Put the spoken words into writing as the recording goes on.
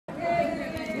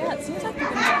It seems like you're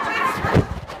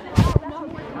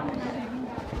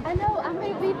I know, I'm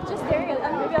going to be just there.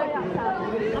 I'm going to be like,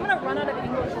 I'm gonna run out of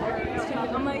English words too.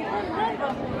 I'm like,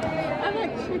 I'm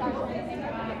like,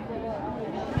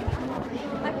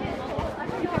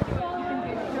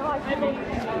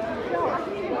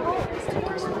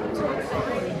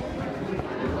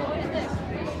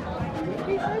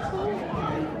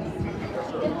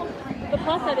 the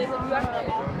plus that is if you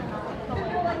actually.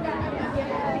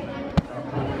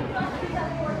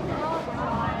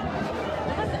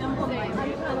 That's the emblem. I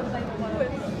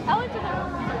went to that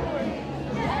one.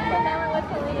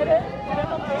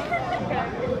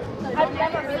 I've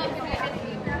never really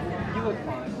You look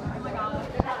fine.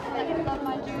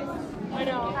 I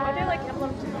know. I do like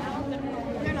emblem 2.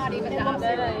 They're not even that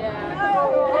big. Yeah.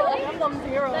 Really? Emblem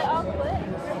 0. They all quit.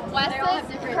 Wes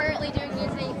is currently doing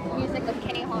music with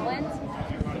Kenny Holland.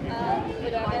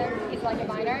 He's like a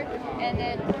minor. And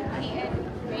then Peyton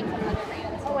made some other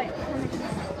bands. Oh, wait.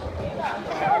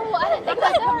 Oh, I didn't think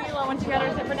about that. CAMILA when she got her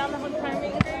zipper down the whole time.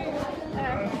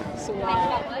 So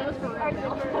wow. It was for real.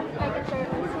 Making sure it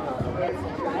was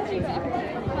tragic.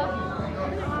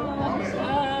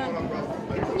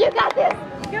 You got this!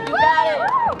 You got it!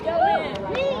 Go in!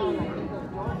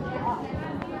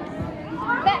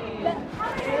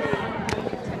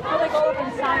 I'll like go up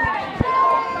and sign it.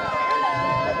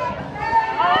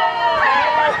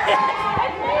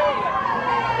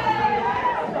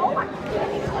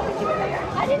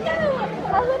 I didn't know!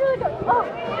 I literally go, oh!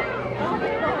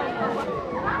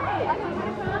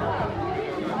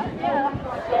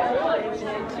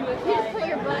 You just put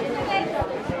your butt in the face.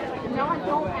 No, I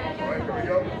don't. Yeah,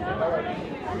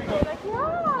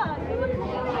 you look cool.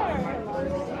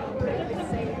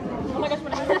 Oh my gosh,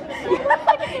 when I was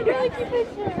You're like, you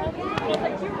picture.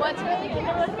 What's really cute?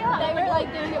 They were like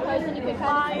doing a pose and you could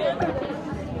kind of see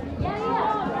it.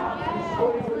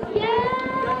 Yeah.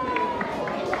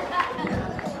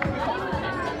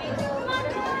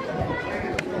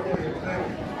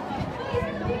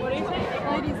 What do you think?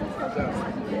 Ladies, let's go.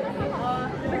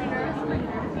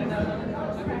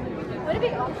 Would it be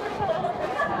awkward for us?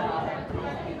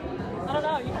 I don't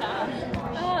know, you can.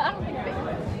 I don't think it'd be.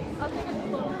 I'll take a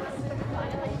little.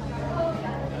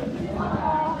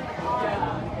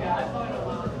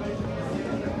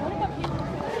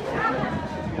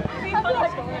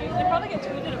 They probably get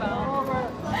tweeted about. Oh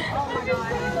my god.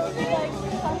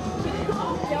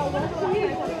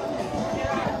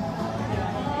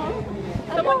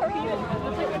 Someone tweeted.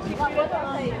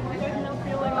 There's no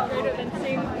feeling greater than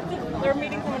seeing. They're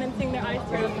meeting someone and seeing their eyes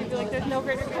tear up. You feel like there's no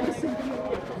greater feeling.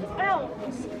 Ow!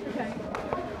 Okay.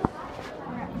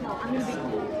 I'm gonna be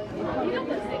cool. You got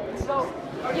this thing. Go.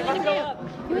 You want to go up.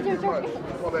 You would do it.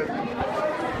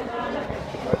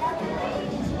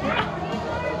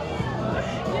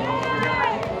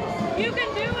 You can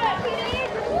do it!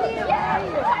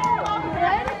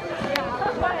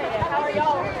 How are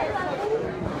y'all?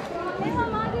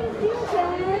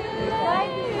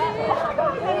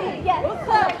 Yes. What's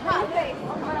up?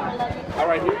 All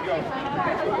right, here we go.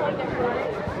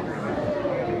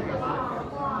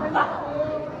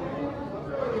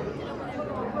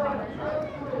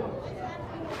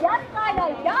 Yes, I know.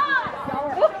 Yes.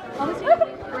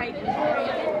 Raegan.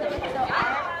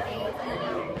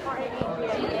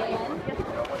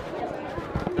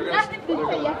 Did you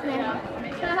say yes, ma'am?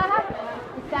 It's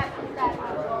that.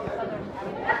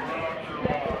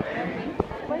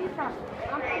 Where are you from?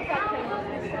 I'm from South Carolina.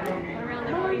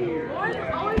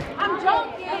 I'm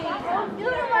joking. You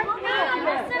don't like me.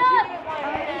 Mess it up.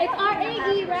 It's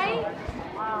R-A-E, right?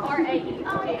 R-A-E.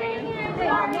 Oh, dang it.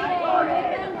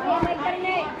 Make that a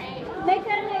name. Make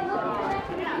that a name. Look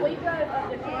at that. We drove up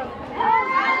the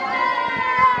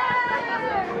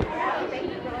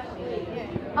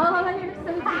oh, you're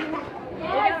so cute.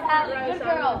 Yes, good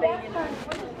girl.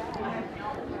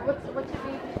 What's your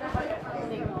name?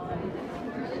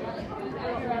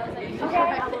 Okay.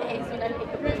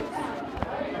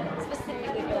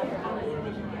 Specifically for that.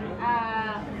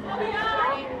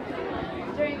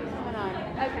 Drinks went on.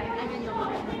 Okay. And then you'll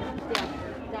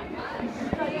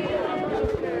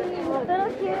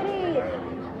little cutie.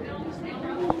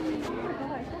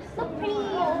 So pretty.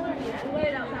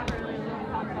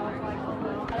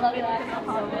 I love you, Lex.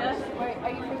 Where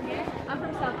are you from here? I'm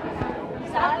from South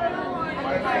Carolina. South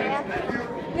Carolina?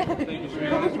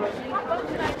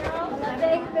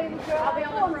 Thanks, baby girl. I'll be on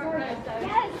the front row.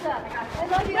 Yes! I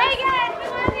love you.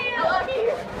 Raegan!